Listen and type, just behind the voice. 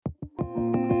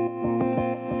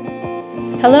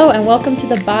Hello and welcome to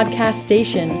the Podcast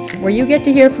Station, where you get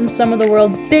to hear from some of the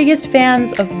world's biggest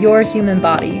fans of your human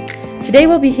body. Today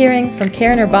we'll be hearing from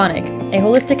Karen Urbanic, a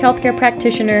holistic healthcare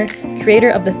practitioner, creator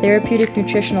of the Therapeutic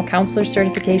Nutritional Counselor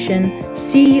Certification,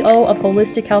 CEO of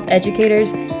Holistic Health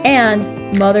Educators,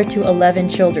 and mother to 11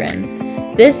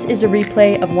 children. This is a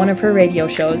replay of one of her radio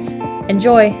shows.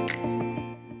 Enjoy!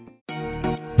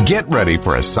 Get ready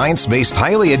for a science-based,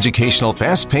 highly educational,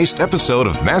 fast-paced episode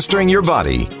of Mastering Your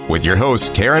Body with your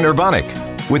host, Karen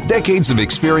Urbanic. With decades of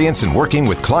experience in working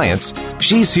with clients,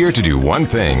 she's here to do one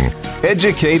thing: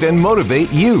 educate and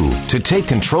motivate you to take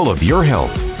control of your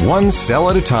health, one cell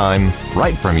at a time,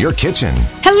 right from your kitchen.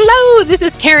 Hello, this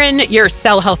is Karen, your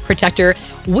cell health protector.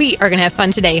 We are going to have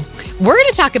fun today. We're going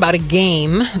to talk about a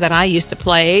game that I used to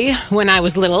play when I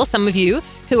was little. Some of you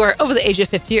who are over the age of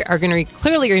 50 are going to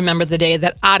clearly remember the day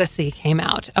that Odyssey came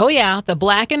out. Oh yeah, the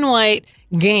black and white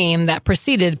game that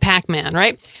preceded Pac-Man,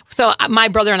 right? So my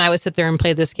brother and I would sit there and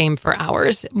play this game for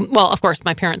hours. Well, of course,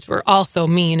 my parents were also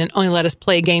mean and only let us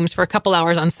play games for a couple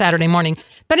hours on Saturday morning.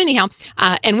 But anyhow,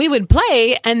 and we would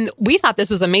play, and we thought this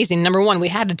was amazing. Number one, we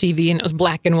had a TV and it was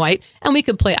black and white, and we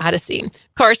could play Odyssey.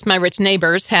 Of course, my rich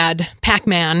neighbors had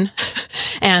Pac-Man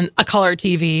and a color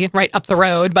TV right up the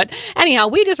road. But anyhow,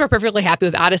 we just were perfectly happy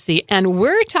with Odyssey. And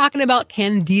we're talking about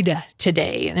Candida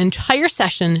today, an entire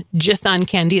session just on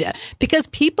Candida, because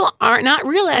people are not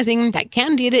realizing that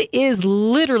Candida is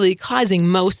literally causing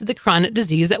most of the chronic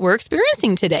disease that we're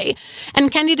experiencing today.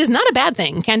 And Candida is not a bad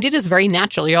thing. Candida is very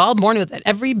natural. You're all born with it.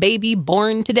 Every baby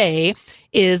born today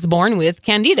is born with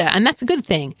Candida. And that's a good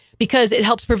thing because it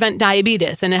helps prevent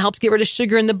diabetes and it helps get rid of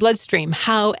sugar in the bloodstream.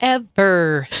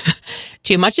 However,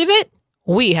 too much of it,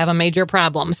 we have a major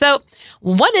problem. So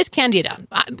what is Candida?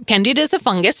 Candida is a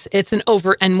fungus. It's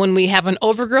and when we have an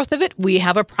overgrowth of it, we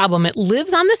have a problem. It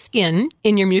lives on the skin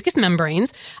in your mucous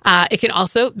membranes. It can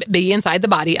also be inside the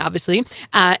body, obviously.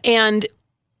 And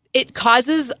it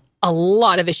causes a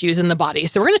lot of issues in the body.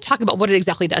 So we're going to talk about what it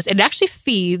exactly does. It actually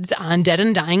feeds on dead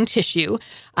and dying tissue.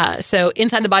 So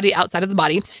inside the body, outside of the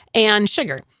body, and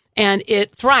sugar. And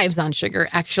it thrives on sugar,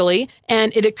 actually.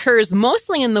 And it occurs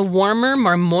mostly in the warmer,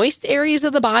 more moist areas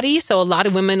of the body. So a lot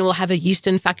of women will have a yeast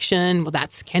infection. Well,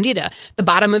 that's Candida. The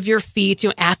bottom of your feet,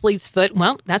 athlete's foot,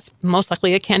 well, that's most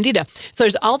likely a Candida. So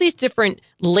there's all these different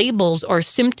labels or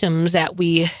symptoms that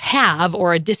we have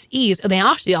or a dis-ease, and they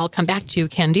actually all come back to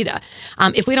Candida.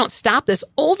 If we don't stop this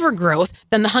overgrowth,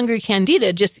 then the hungry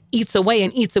Candida just eats away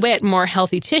at more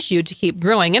healthy tissue to keep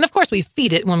growing. And of course, we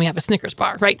feed it when we have a Snickers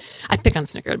bar, right? I pick on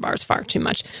Snickers bars far too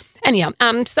much. Anyhow,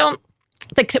 so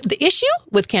the issue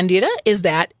with Candida is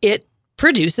that it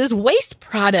produces waste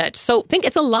product. So think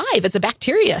it's alive. It's a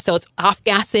bacteria. So it's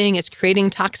off-gassing. It's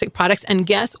creating toxic products. And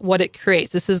guess what it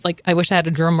creates? This is like, I wish I had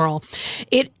a drum roll.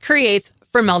 It creates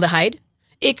formaldehyde.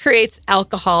 It creates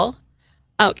alcohol.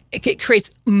 It creates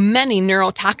many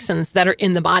neurotoxins that are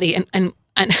in the body. And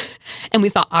we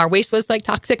thought our waste was like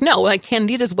toxic. No, like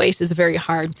Candida's waste is very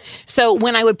hard. So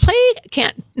when I would play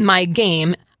my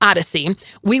game, Odyssey,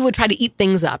 we would try to eat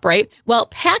things up, right? Well,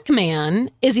 Pac-Man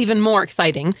is even more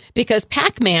exciting because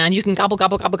Pac-Man, you can gobble,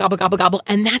 gobble, gobble, gobble, gobble, gobble,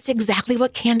 and that's exactly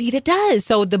what Candida does.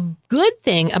 So the good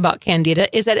thing about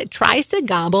Candida is that it tries to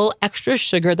gobble extra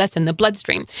sugar that's in the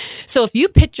bloodstream. So if you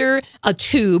picture a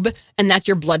tube and that's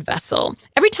your blood vessel,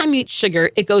 every time you eat sugar,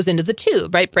 it goes into the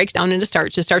tube, right? Breaks down into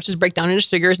starches. Starches break down into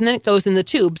sugars, and then it goes in the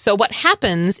tube. So what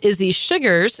happens is these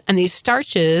sugars and these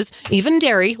starches, even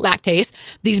dairy, lactase,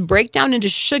 these break down into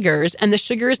sugars, and the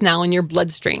sugar is now in your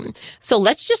bloodstream. So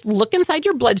let's just look inside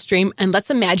your bloodstream and let's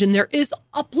imagine there is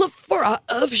a plethora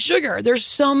of sugar. There's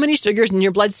so many sugars in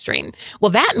your bloodstream.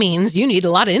 Well, that means you need a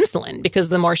lot of insulin because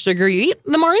the more sugar you eat,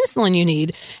 the more insulin you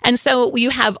need. And so you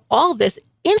have all this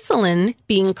insulin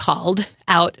being called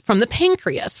out from the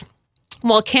pancreas.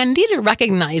 Well, Candida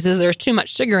recognizes there's too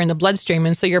much sugar in the bloodstream,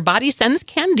 and so your body sends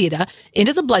Candida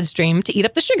into the bloodstream to eat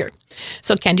up the sugar.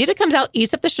 So Candida comes out,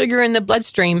 eats up the sugar in the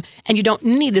bloodstream, and you don't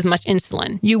need as much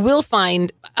insulin. You will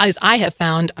find, as I have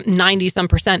found,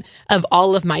 90% of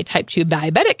all of my type 2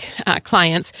 diabetic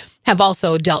clients have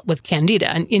also dealt with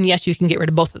Candida. And yes, you can get rid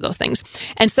of both of those things.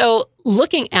 And so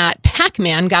looking at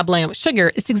Pac-Man gobbling up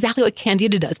sugar, it's exactly what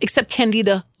Candida does, except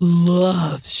Candida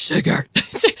loves sugar.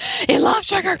 It loves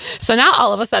sugar. So now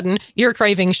all of a sudden you're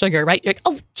craving sugar, right? You're like,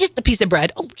 oh, just a piece of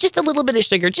bread. Oh, just a little bit of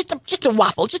sugar. Just a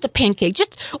waffle. Just a pancake.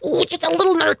 Just a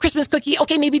little another Christmas cookie.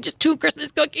 Okay, maybe just 2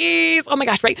 Christmas cookies. Oh my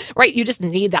gosh, right? You just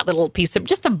need that little piece of,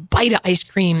 just a bite of ice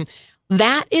cream.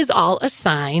 That is all a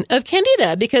sign of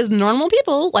Candida because normal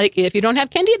people, like if you don't have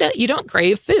Candida, you don't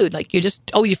crave food. Like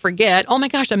you forget, oh my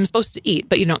gosh, I'm supposed to eat,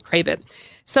 but you don't crave it.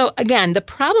 So again, the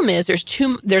problem is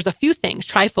there's a few things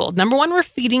trifold. Number one, we're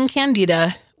feeding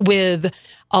Candida with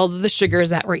all of the sugars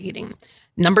that we're eating.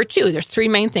 Number two, there's three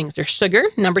main things. There's sugar.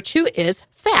 Number two is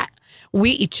fat.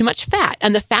 We eat too much fat,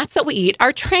 and the fats that we eat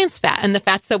are trans fat, and the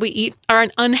fats that we eat are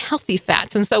unhealthy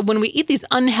fats. And so when we eat these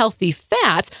unhealthy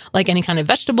fats, like any kind of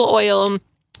vegetable oil,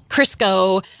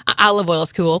 Crisco, olive oil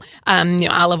is cool.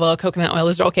 Olive oil, coconut oil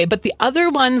is okay, but the other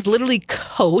ones literally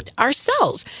coat our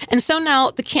cells. And so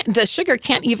now the sugar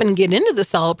can't even get into the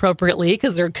cell appropriately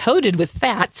because they're coated with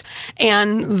fats,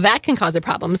 and that can cause a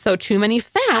problem. So too many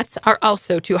fats are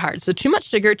also too hard. So too much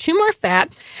sugar, too more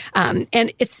fat,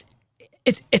 and it's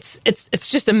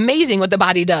just amazing what the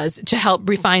body does to help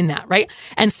refine that, right?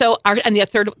 And so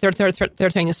the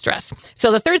third thing is stress.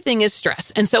 So the third thing is stress.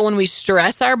 And so when we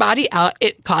stress our body out,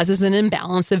 it causes an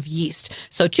imbalance of yeast.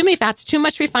 So too many fats, too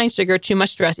much refined sugar, too much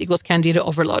stress equals Candida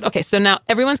overload. Okay, so now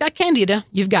everyone's got Candida.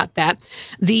 You've got that.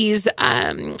 These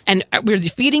and we're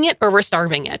feeding it or we're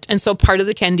starving it. And so part of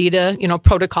the Candida,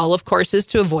 protocol, of course, is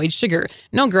to avoid sugar.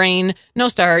 No grain, no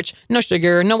starch, no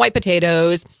sugar, no white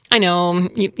potatoes. I know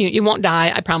you won't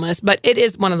die, I promise, but it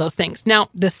is one of those things. Now,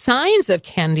 the signs of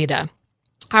Candida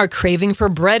are craving for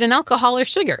bread and alcohol or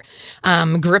sugar,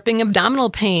 gripping abdominal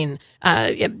pain,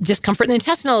 discomfort in the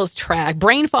intestinal tract,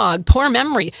 brain fog, poor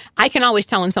memory. I can always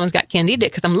tell when someone's got Candida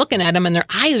because I'm looking at them and their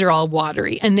eyes are all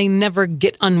watery and they never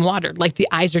get unwatered. Like the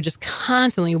eyes are just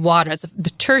constantly watered. It's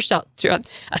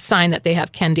a sign that they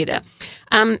have Candida.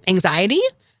 Anxiety.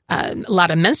 A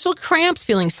lot of menstrual cramps,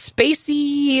 feeling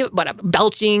spacey,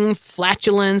 belching,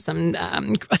 flatulence,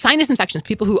 sinus infections,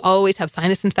 people who always have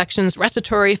sinus infections,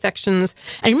 respiratory infections.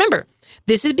 And remember,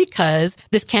 this is because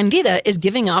this Candida is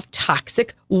giving off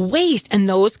toxic waste, and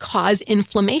those cause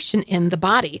inflammation in the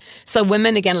body. So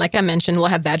women, again, like I mentioned, will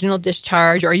have vaginal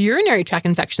discharge or a urinary tract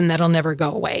infection that'll never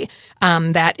go away.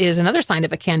 That is another sign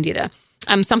of a Candida.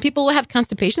 Some people will have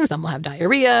constipation, some will have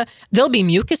diarrhea. There'll be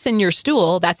mucus in your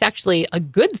stool. That's actually a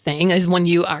good thing, is when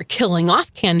you are killing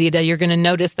off Candida, you're going to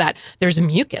notice that there's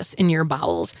mucus in your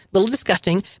bowels. A little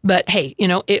disgusting, but hey,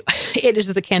 it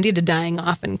is the Candida dying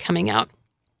off and coming out.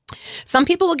 Some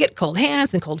people will get cold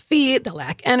hands and cold feet. They'll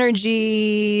lack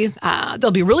energy. They'll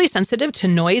be really sensitive to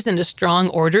noise and to strong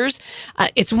odors.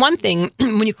 It's one thing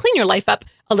when you clean your life up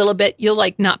a little bit, you'll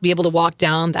not be able to walk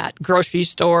down that grocery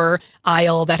store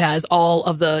aisle that has all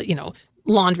of the,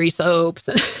 laundry soaps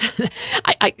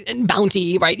and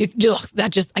Bounty, right?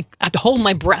 I have to hold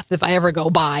my breath if I ever go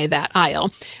by that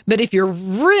aisle. But if you're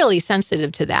really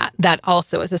sensitive to that, that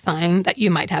also is a sign that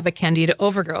you might have a Candida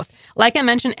overgrowth. Like I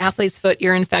mentioned, athlete's foot,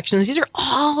 ear infections, these are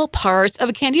all parts of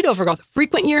a Candida overgrowth.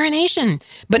 Frequent urination,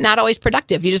 but not always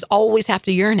productive. You just always have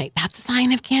to urinate. That's a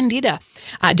sign of Candida.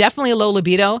 Definitely a low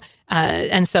libido.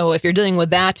 And so if you're dealing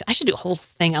with that, I should do a whole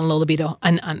thing on low libido,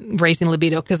 on raising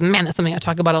libido, because man, that's something I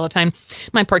talk about all the time.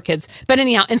 My poor kids. But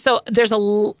anyhow, and so there's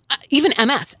even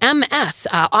MS,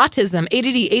 autism,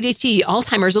 ADD, ADHD,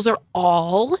 Alzheimer's. Those are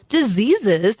all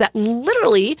diseases that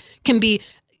literally can be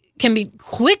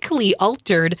quickly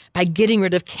altered by getting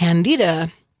rid of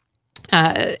Candida.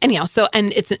 And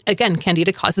it's, again,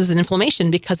 Candida causes an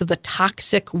inflammation because of the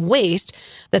toxic waste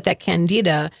that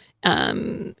Candida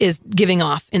is giving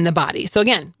off in the body. So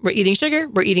again, we're eating sugar,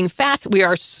 we're eating fats, we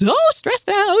are so stressed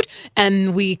out,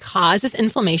 and we cause this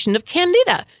inflammation of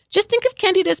Candida. Just think of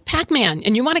Candida as Pac-Man,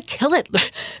 and you want to kill it.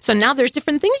 So now there's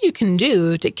different things you can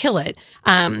do to kill it.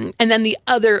 And then the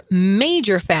other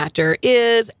major factor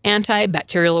is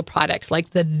antibacterial products.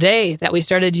 Like the day that we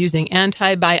started using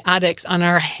antibiotics on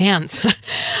our hands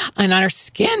and on our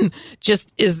skin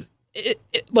it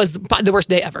was the worst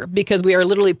day ever, because we are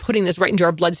literally putting this right into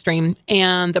our bloodstream,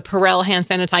 and the Perel hand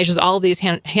sanitizers, all of these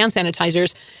hand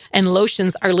sanitizers and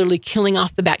lotions are literally killing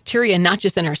off the bacteria, not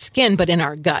just in our skin, but in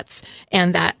our guts.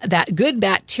 And that good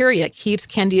bacteria keeps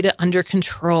Candida under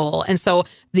control. And so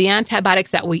the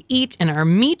antibiotics that we eat in our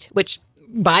meat, which,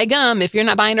 by gum, if you're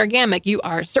not buying organic, you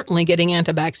are certainly getting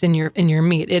antibiotics in your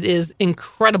meat. It is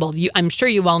incredible. I'm sure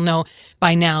you all know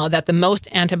by now that the most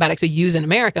antibiotics we use in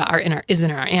America is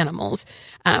in our animals.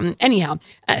 In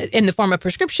the form of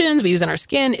prescriptions we use on our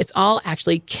skin, it's all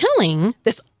actually killing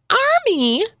this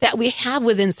army that we have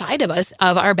within inside of us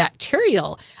of our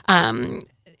bacterial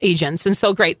agents. And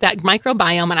so great, that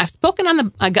microbiome, and I've spoken on the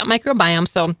gut microbiome,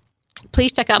 so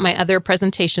please check out my other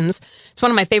presentations. It's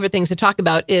one of my favorite things to talk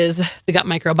about is the gut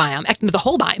microbiome, the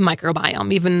whole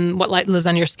microbiome, even what lives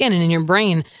on your skin and in your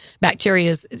brain. Bacteria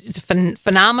is a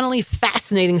phenomenally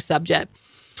fascinating subject.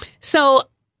 So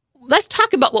let's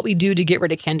talk about what we do to get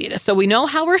rid of Candida. So we know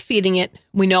how we're feeding it.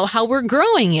 We know how we're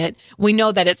growing it. We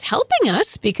know that it's helping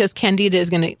us because Candida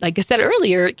is going to, like I said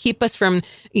earlier, keep us from,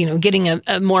 getting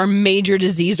a more major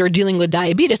disease or dealing with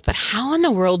diabetes. But how in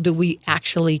the world do we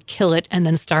actually kill it and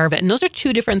then starve it? And those are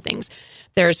two different things.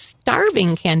 There's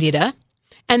starving Candida,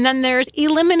 and then there's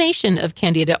elimination of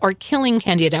Candida or killing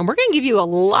Candida. And we're going to give you a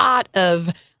lot of,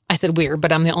 I said weird,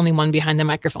 but I'm the only one behind the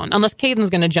microphone, unless Caden's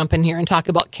going to jump in here and talk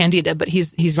about Candida, but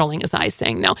he's rolling his eyes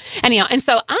saying no. Anyhow, and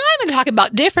so I'm going to talk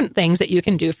about different things that you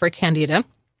can do for Candida.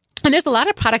 And there's a lot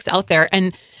of products out there.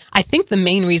 And I think the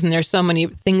main reason there's so many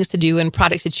things to do and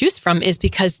products to choose from is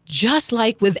because just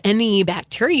like with any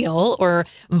bacterial or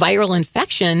viral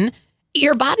infection,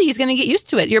 your body is going to get used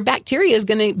to it. Your bacteria is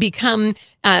going to become,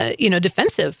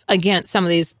 defensive against some of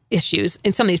these issues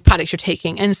and some of these products you're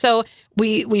taking. And so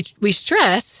we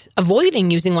stress avoiding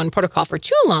using one protocol for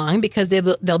too long because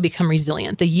they'll become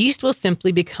resilient. The yeast will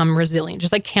simply become resilient,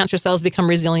 just like cancer cells become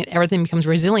resilient. Everything becomes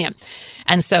resilient.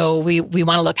 And so we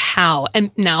want to look how. And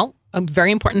now, a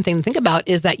very important thing to think about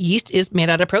is that yeast is made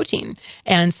out of protein.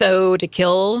 And so to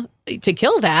kill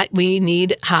that, we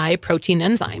need high protein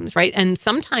enzymes, right? And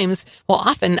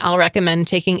often I'll recommend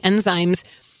taking enzymes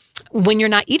when you're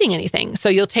not eating anything. So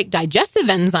you'll take digestive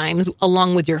enzymes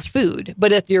along with your food.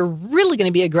 But if you're really going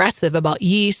to be aggressive about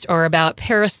yeast or about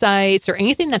parasites or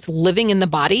anything that's living in the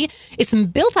body, it's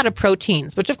built out of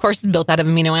proteins, which of course is built out of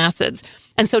amino acids.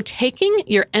 And so taking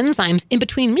your enzymes in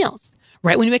between meals,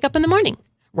 right when you wake up in the morning,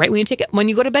 right when you take it, when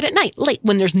you go to bed at night, late,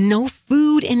 when there's no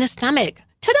food in the stomach,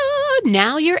 ta-da!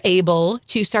 Now you're able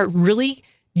to start really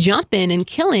jumping and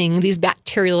killing these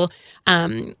bacterial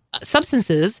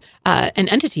substances and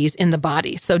entities in the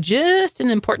body. So just an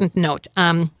important note.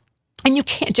 And you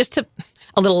can't,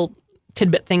 a little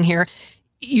tidbit thing here.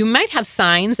 You might have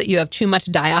signs that you have too much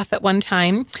die-off at one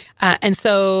time. And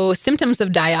so symptoms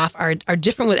of die-off are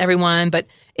different with everyone, but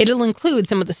it'll include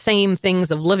some of the same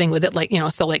things of living with it, like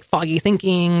foggy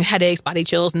thinking, headaches, body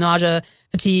chills, nausea,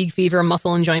 fatigue, fever,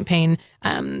 muscle and joint pain.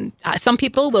 Some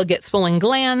people will get swollen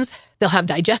glands. They'll have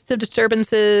digestive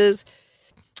disturbances.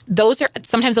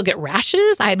 Sometimes they'll get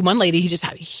rashes. I had one lady who just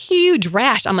had a huge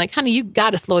rash. I'm like, honey, you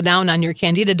got to slow down on your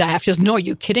Candida diet. She goes, no, are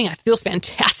you kidding? I feel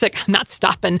fantastic. I'm not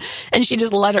stopping. And she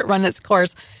just let it run its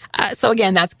course. So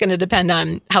again, that's going to depend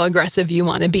on how aggressive you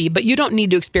want to be, but you don't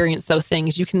need to experience those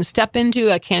things. You can step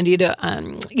into a Candida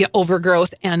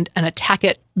overgrowth and attack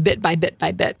it bit by bit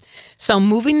by bit. So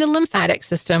moving the lymphatic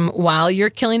system while you're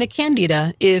killing a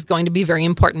Candida is going to be very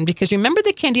important because remember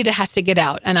the Candida has to get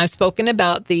out. And I've spoken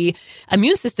about the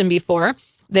immune system before.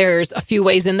 There's a few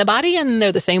ways in the body and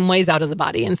they're the same ways out of the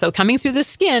body. And so coming through the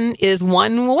skin is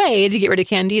one way to get rid of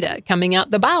Candida. Coming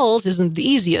out the bowels isn't the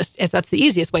easiest. That's the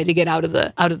easiest way to get out of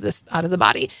the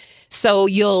body. So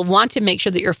you'll want to make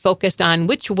sure that you're focused on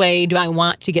which way do I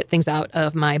want to get things out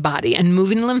of my body and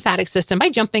moving the lymphatic system by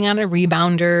jumping on a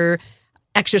rebounder,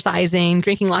 exercising,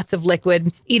 drinking lots of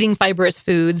liquid, eating fibrous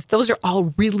foods. Those are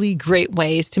all really great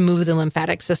ways to move the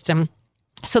lymphatic system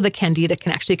so the Candida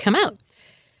can actually come out.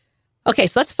 Okay,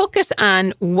 so let's focus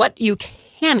on what you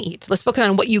can eat. Let's focus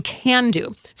on what you can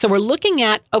do. So we're looking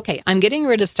at, okay, I'm getting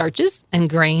rid of starches and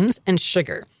grains and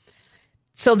sugar.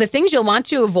 So the things you'll want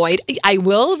to avoid, I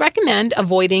will recommend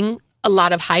avoiding a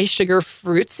lot of high sugar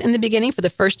fruits in the beginning for the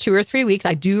first 2 or 3 weeks.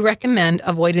 I do recommend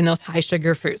avoiding those high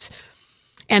sugar fruits.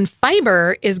 And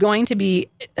fiber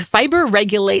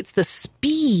regulates the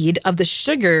speed of the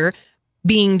sugar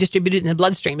being distributed in the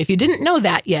bloodstream. If you didn't know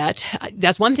that yet,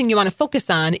 that's one thing you want to focus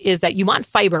on is that you want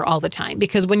fiber all the time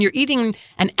because when you're eating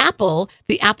an apple,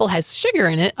 the apple has sugar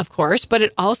in it, of course, but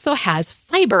it also has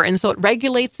fiber. And so it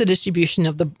regulates the distribution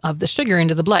of the sugar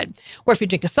into the blood. Or if you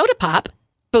drink a soda pop,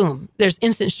 boom, there's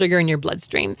instant sugar in your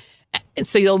bloodstream. And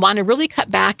so you'll want to really cut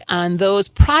back on those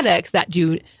products that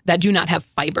do not have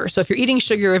fiber. So if you're eating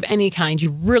sugar of any kind,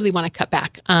 you really want to cut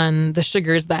back on the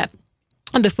sugars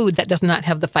on the food that does not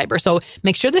have the fiber. So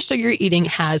make sure the sugar you're eating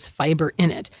has fiber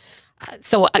in it.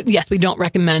 Yes, we don't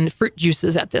recommend fruit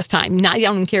juices at this time. I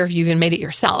don't care if you even made it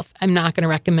yourself. I'm not going to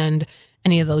recommend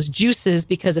any of those juices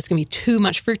because it's going to be too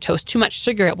much fructose, too much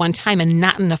sugar at one time and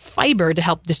not enough fiber to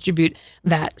help distribute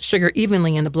that sugar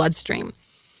evenly in the bloodstream.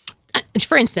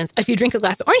 For instance, if you drink a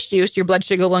glass of orange juice, your blood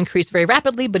sugar will increase very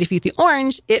rapidly, but if you eat the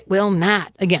orange, it will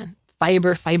not. Again,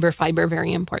 fiber,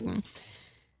 very important.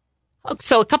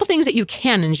 So a couple things that you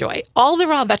can enjoy. All the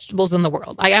raw vegetables in the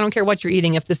world. I don't care what you're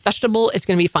eating. If this vegetable, it's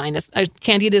going to be fine.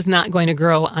 Candida is not going to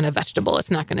grow on a vegetable.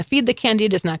 It's not going to feed the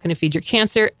Candida. It's not going to feed your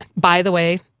cancer. By the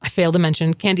way, I failed to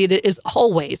mention, Candida is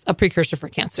always a precursor for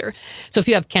cancer. So if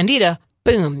you have Candida,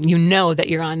 boom, you know that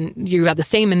you have the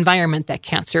same environment that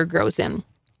cancer grows in.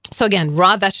 So again,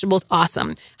 raw vegetables,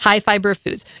 awesome. High fiber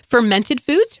foods. Fermented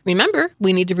foods, remember,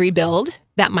 we need to rebuild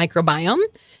that microbiome.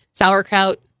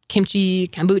 Sauerkraut, kimchi,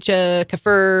 kombucha,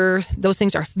 kefir, those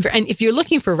things are, and if you're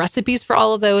looking for recipes for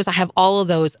all of those, I have all of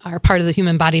those are part of the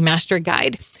Human Body Master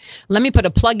Guide. Let me put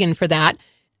a plug in for that.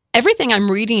 Everything I'm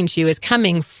reading to you is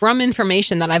coming from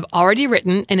information that I've already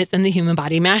written, and it's in the Human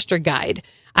Body Master Guide.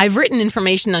 I've written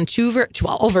information on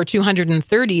over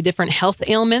 230 different health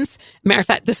ailments. Matter of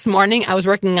fact, this morning I was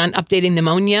working on updating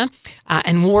pneumonia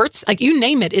and warts. Like you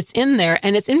name it, it's in there.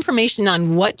 And it's information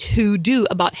on what to do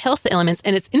about health ailments.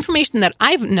 And it's information that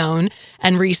I've known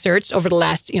and researched over the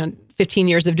last 15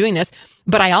 years of doing this.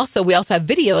 But we also have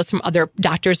videos from other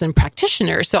doctors and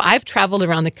practitioners. So I've traveled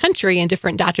around the country, and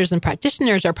different doctors and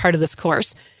practitioners are part of this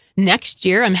course. Next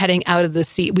year, I'm heading out of the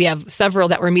sea. We have several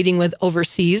that we're meeting with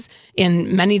overseas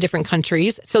in many different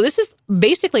countries. So this is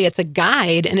basically, it's a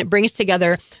guide, and it brings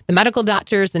together the medical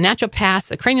doctors, the naturopaths,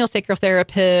 the craniosacral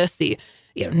therapists, the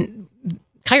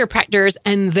chiropractors,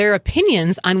 and their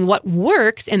opinions on what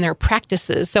works in their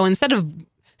practices. So instead of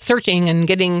searching and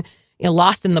getting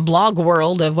lost in the blog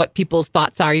world of what people's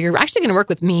thoughts are, you're actually going to work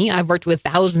with me. I've worked with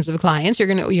thousands of clients. You're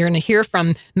going to hear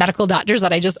from medical doctors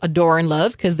that I just adore and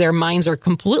love because their minds are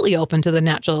completely open to the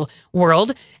natural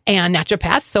world, and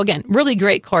naturopaths. So again, really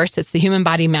great course. It's the Human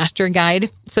Body Master Guide.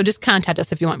 So just contact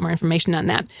us if you want more information on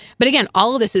that. But again,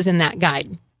 all of this is in that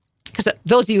guide. Because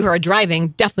those of you who are driving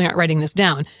definitely aren't writing this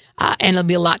down, and it'll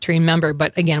be a lot to remember.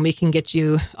 But again, we can get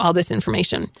you all this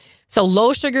information. So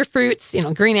low sugar fruits,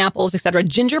 green apples, etc.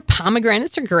 Ginger,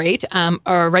 pomegranates are great.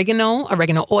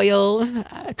 Oregano oil,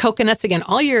 coconuts. Again,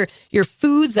 all your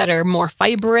foods that are more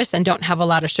fibrous and don't have a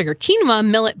lot of sugar. Quinoa,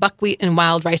 millet, buckwheat, and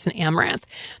wild rice and amaranth.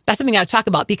 That's something I got to talk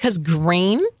about because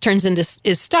grain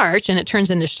is starch and it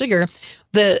turns into sugar.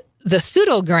 The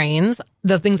pseudo grains,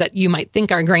 the things that you might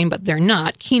think are grain, but they're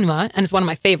not, quinoa, and it's one of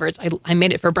my favorites. I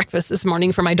made it for breakfast this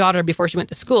morning for my daughter before she went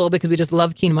to school because we just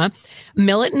love quinoa.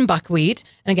 Millet and buckwheat.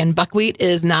 And again, buckwheat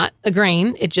is not a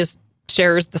grain. It just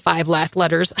shares the 5 last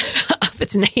letters of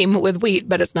its name with wheat,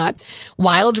 but it's not.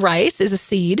 Wild rice is a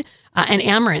seed, and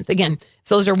amaranth. Again,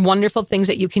 so those are wonderful things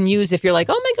that you can use if you're like,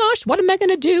 oh my gosh, what am I going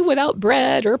to do without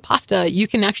bread or pasta? You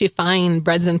can actually find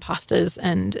breads and pastas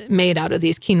and made out of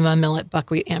these quinoa, millet,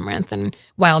 buckwheat, amaranth, and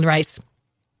wild rice.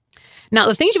 Now,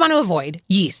 the things you want to avoid,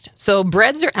 yeast. So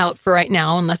breads are out for right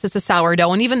now, unless it's a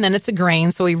sourdough, and even then it's a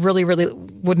grain, so we really, really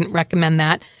wouldn't recommend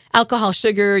that. Alcohol,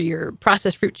 sugar, your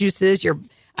processed fruit juices, your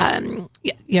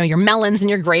melons and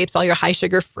your grapes, all your high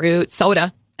sugar fruit,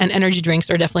 soda, and energy drinks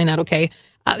are definitely not okay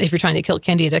if you're trying to kill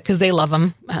candida because they love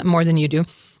them more than you do,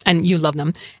 and you love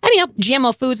them. Anyhow,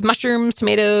 GMO foods, mushrooms,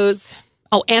 tomatoes.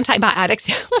 Oh, antibiotics.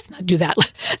 Let's not do that.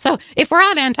 So if we're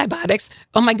on antibiotics,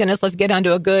 oh my goodness, let's get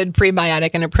onto a good prebiotic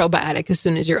and a probiotic as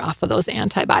soon as you're off of those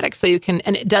antibiotics. So you can,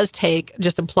 and it does take,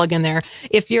 just a plug in there,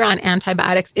 if you're on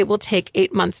antibiotics, it will take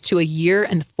 8 months to a year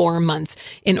and 4 months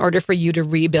in order for you to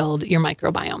rebuild your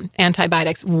microbiome.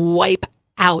 Antibiotics wipe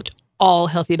out all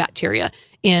healthy bacteria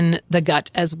in the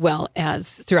gut as well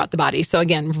as throughout the body. So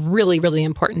again, really, really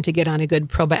important to get on a good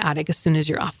probiotic as soon as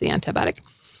you're off the antibiotic.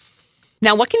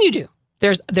 Now, what can you do?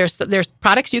 There's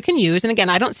products you can use. And again,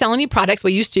 I don't sell any products.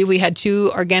 We used to. We had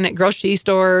 2 organic grocery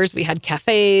stores. We had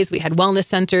cafes. We had wellness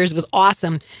centers. It was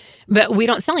awesome. But we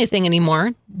don't sell anything anymore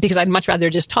because I'd much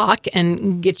rather just talk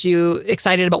and get you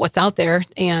excited about what's out there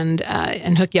and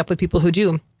hook you up with people who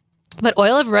do. But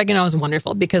oil of oregano is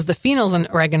wonderful because the phenols in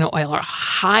oregano oil are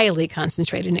highly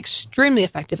concentrated and extremely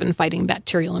effective in fighting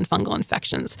bacterial and fungal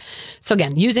infections. So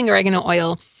again, using oregano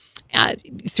oil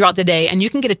throughout the day. And you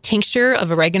can get a tincture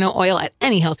of oregano oil at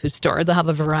any health food store. They'll have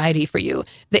a variety for you.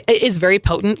 It is very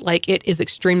potent. Like, it is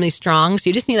extremely strong. So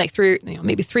you just need like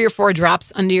maybe 3 or 4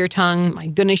 drops under your tongue. My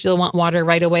goodness, you'll want water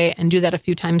right away, and do that a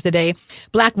few times a day.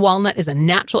 Black walnut is a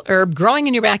natural herb growing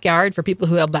in your backyard for people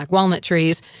who have black walnut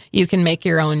trees. You can make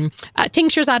your own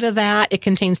tinctures out of that. It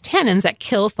contains tannins that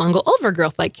kill fungal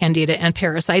overgrowth like candida and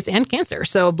parasites and cancer.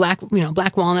 So black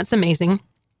walnut's amazing.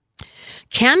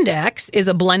 Candex is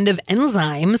a blend of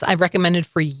enzymes I've recommended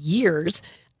for years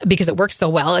because it works so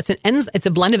well. It's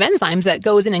a blend of enzymes that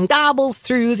goes in and gobbles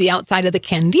through the outside of the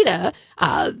candida,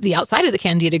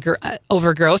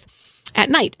 overgrowth at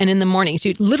night and in the morning. So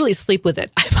you literally sleep with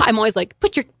it. I'm always like,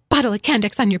 put your bottle of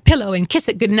Candex on your pillow and kiss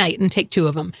it goodnight and take 2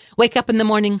 of them. Wake up in the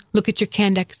morning, look at your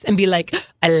Candex and be like,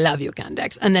 I love you,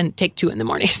 Candex, and then take 2 in the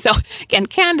morning. So again,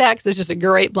 Candex is just a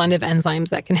great blend of enzymes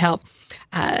that can help.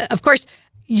 Of course,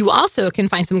 you also can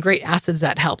find some great acids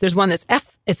that help. There's one that's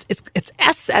it's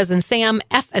S as in Sam,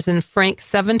 F as in Frank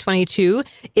 722.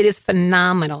 It is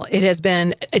phenomenal.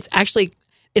 It's actually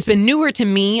It's been newer to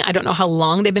me. I don't know how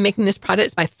long they've been making this product.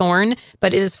 It's by Thorne,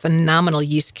 but it is phenomenal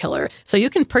yeast killer. So you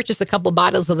can purchase a couple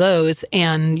bottles of those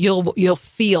and you'll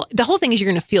feel, the whole thing is you're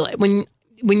going to feel it.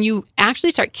 When you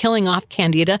actually start killing off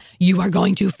Candida, you are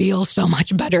going to feel so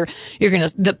much better.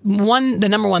 The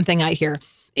number one thing I hear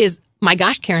is, my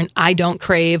gosh, Karen, I don't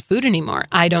crave food anymore.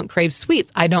 I don't crave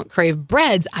sweets. I don't crave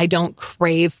breads. I don't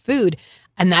crave food.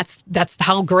 And that's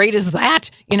how great is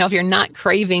that? If you're not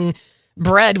craving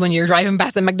bread when you're driving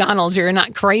past a McDonald's, you're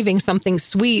not craving something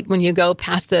sweet when you go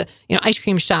past the ice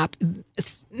cream shop.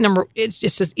 It's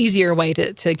just an easier way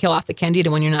to kill off the Candida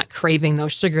when you're not craving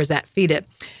those sugars that feed it.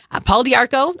 Palo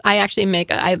d'Arco, I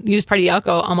use Palo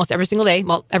d'Arco almost every single day.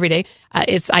 Well, every day. I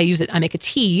make a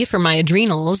tea for my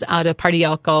adrenals out of Palo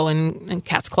d'Arco and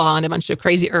cat's claw and a bunch of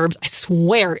crazy herbs. I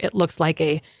swear it looks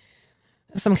like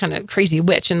some kind of crazy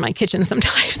witch in my kitchen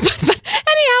sometimes. But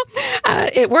anyhow,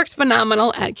 it works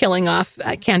phenomenal at killing off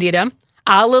Candida.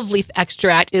 Olive leaf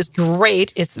extract is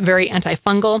great. It's very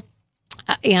antifungal.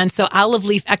 And so olive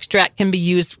leaf extract can be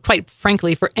used, quite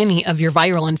frankly, for any of your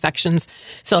viral infections.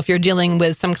 So if you're dealing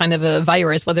with some kind of a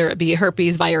virus, whether it be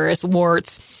herpes virus,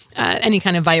 warts, any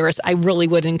kind of virus, I really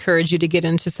would encourage you to get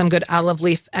into some good olive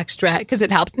leaf extract because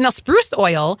it helps. Now, spruce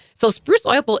oil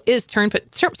is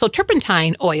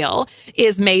turpentine oil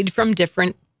is made from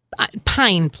different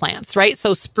pine plants, right?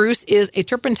 So spruce is a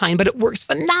turpentine, but it works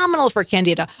phenomenal for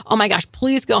Candida. Oh my gosh,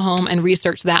 please go home and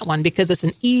research that one because it's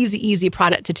an easy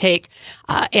product to take.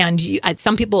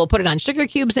 Some people will put it on sugar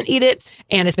cubes and eat it,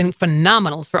 and it's been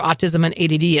phenomenal for autism and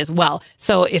ADD as well.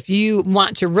 So if you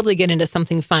want to really get into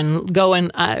something fun, go and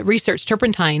research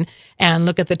turpentine and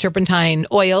look at the turpentine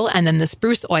oil and then the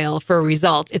spruce oil for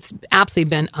results. It's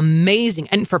absolutely been amazing.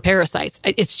 And for parasites,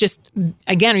 it's just,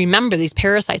 again, remember these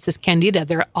parasites, this Candida,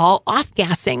 they're all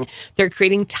off-gassing. They're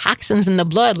creating toxins in the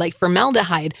blood like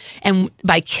formaldehyde. And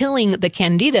by killing the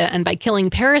Candida and by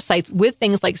killing parasites with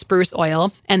things like spruce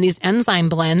oil and these enzyme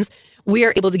blends, we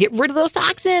are able to get rid of those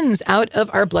toxins out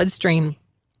of our bloodstream.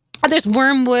 There's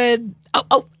wormwood,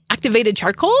 activated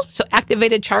charcoal. So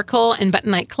activated charcoal and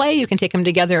bentonite clay, you can take them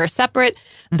together or separate.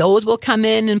 Those will come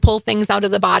in and pull things out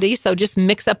of the body. So just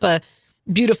mix up a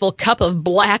beautiful cup of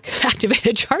black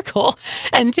activated charcoal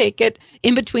and take it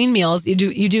in between meals. You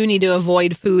do need to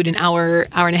avoid food an hour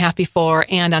and a half before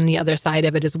and on the other side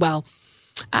of it as well.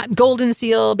 Golden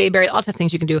seal, bayberry, all the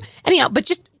things you can do. Anyhow, but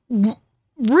just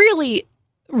really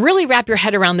wrap your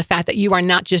head around the fact that you are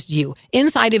not just you.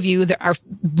 Inside of you, there are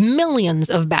millions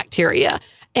of bacteria.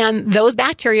 And those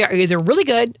bacteria are either really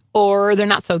good or they're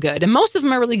not so good. And most of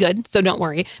them are really good, so don't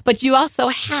worry. But you also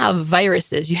have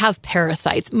viruses. You have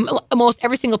parasites. Almost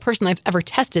every single person I've ever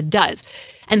tested does.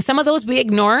 And some of those we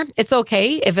ignore. It's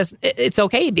okay it's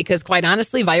okay because quite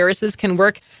honestly, viruses can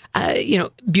work,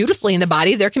 beautifully in the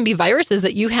body. There can be viruses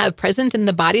that you have present in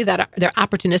the body that they're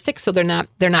opportunistic, so they're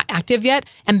not active yet.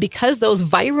 And because those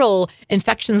viral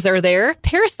infections are there,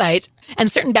 parasites and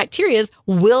certain bacteria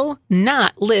will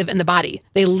not live in the body.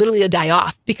 They literally die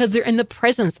off because they're in the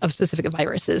presence of specific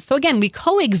viruses. So again, we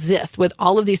coexist with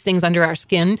all of these things under our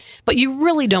skin, but you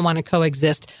really don't want to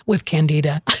coexist with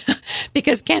Candida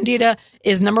because Candida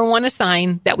is number one, a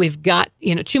sign that we've got,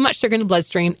 too much sugar in the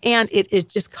bloodstream, and it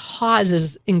just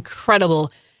causes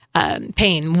incredible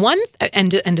pain,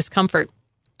 and discomfort.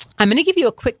 I'm going to give you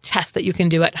a quick test that you can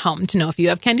do at home to know if you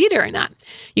have Candida or not.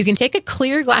 You can take a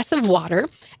clear glass of water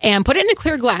and put it in a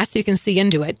clear glass so you can see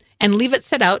into it and leave it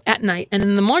sit out at night. And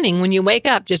in the morning, when you wake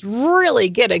up, just really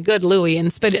get a good Louie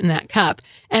and spit it in that cup.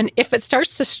 And if it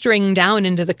starts to string down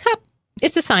into the cup,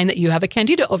 it's a sign that you have a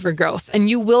Candida overgrowth, and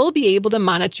you will be able to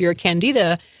monitor your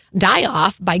Candida die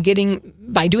off by doing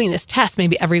this test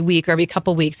maybe every week or every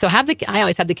couple weeks. So I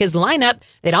always had the kids line up.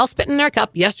 They'd all spit in their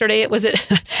cup. Yesterday it was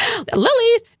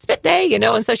Lily spit day,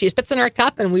 and so she spits in her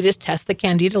cup, and we just test the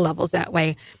Candida levels that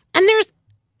way. And there's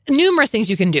numerous things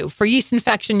you can do. For yeast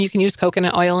infection, you can use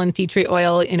coconut oil and tea tree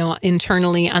oil,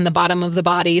 internally on the bottom of the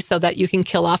body so that you can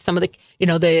kill off some of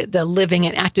the living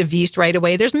and active yeast right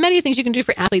away. There's many things you can do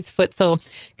for athlete's foot. So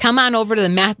come on over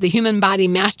to the Human Body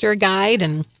Master Guide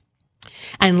and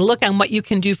look on what you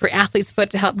can do for athlete's foot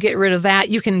to help get rid of that.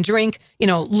 You can drink,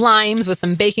 limes with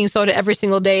some baking soda every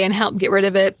single day and help get rid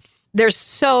of it. There's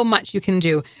so much you can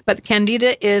do, but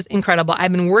Candida is incredible.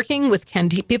 I've been working with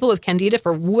people with Candida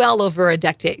for well over a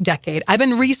decade. I've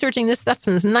been researching this stuff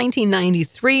since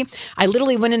 1993. I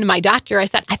literally went into my doctor. I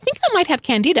said, I think I might have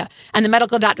Candida. And the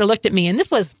medical doctor looked at me, and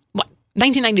this was,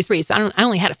 1993. So I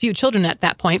only had a few children at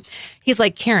that point. He's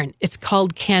like, Karen, it's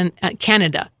called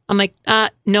Canada. I'm like,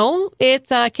 no, it's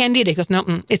Candida. He goes,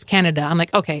 no, it's Canada. I'm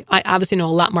like, okay, I obviously know a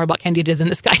lot more about Candida than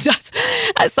this guy does.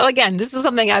 So again, this is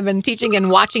something I've been teaching and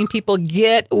watching people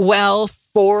get well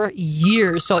for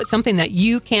years. So it's something that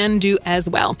you can do as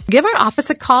well. Give our office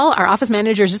a call. Our office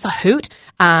manager is just a hoot.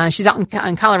 She's out in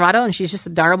Colorado, and she's just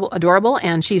adorable.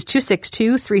 And she's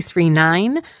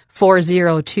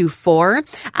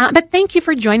 262-339-4024. But thank you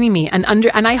for joining me. And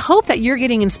I hope that you're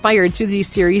getting inspired through these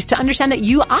series to understand that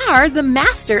you are the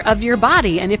master of your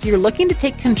body. And if you're looking to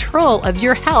take control of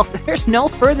your health, there's no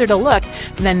further to look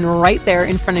than right there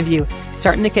in front of you.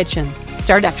 Start in the kitchen.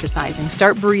 Start exercising.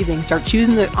 Start breathing. Start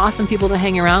choosing the awesome people to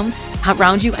hang around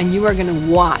you, and you are going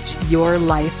to watch your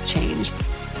life change.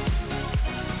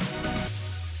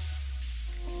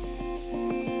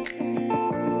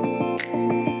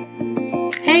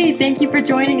 Hey, thank you for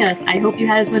joining us. I hope you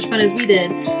had as much fun as we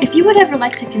did. If you would ever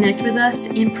like to connect with us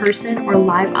in person or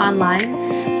live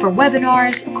online for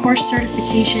webinars, course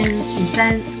certifications,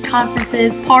 events,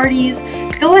 conferences, parties,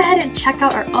 go ahead and check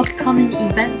out our upcoming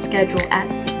event schedule at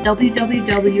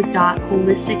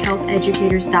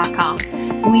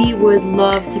www.holistichealtheducators.com. We would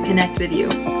love to connect with you.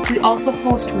 We also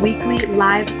host weekly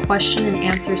live question and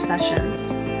answer sessions.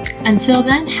 Until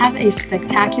then, have a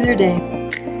spectacular day.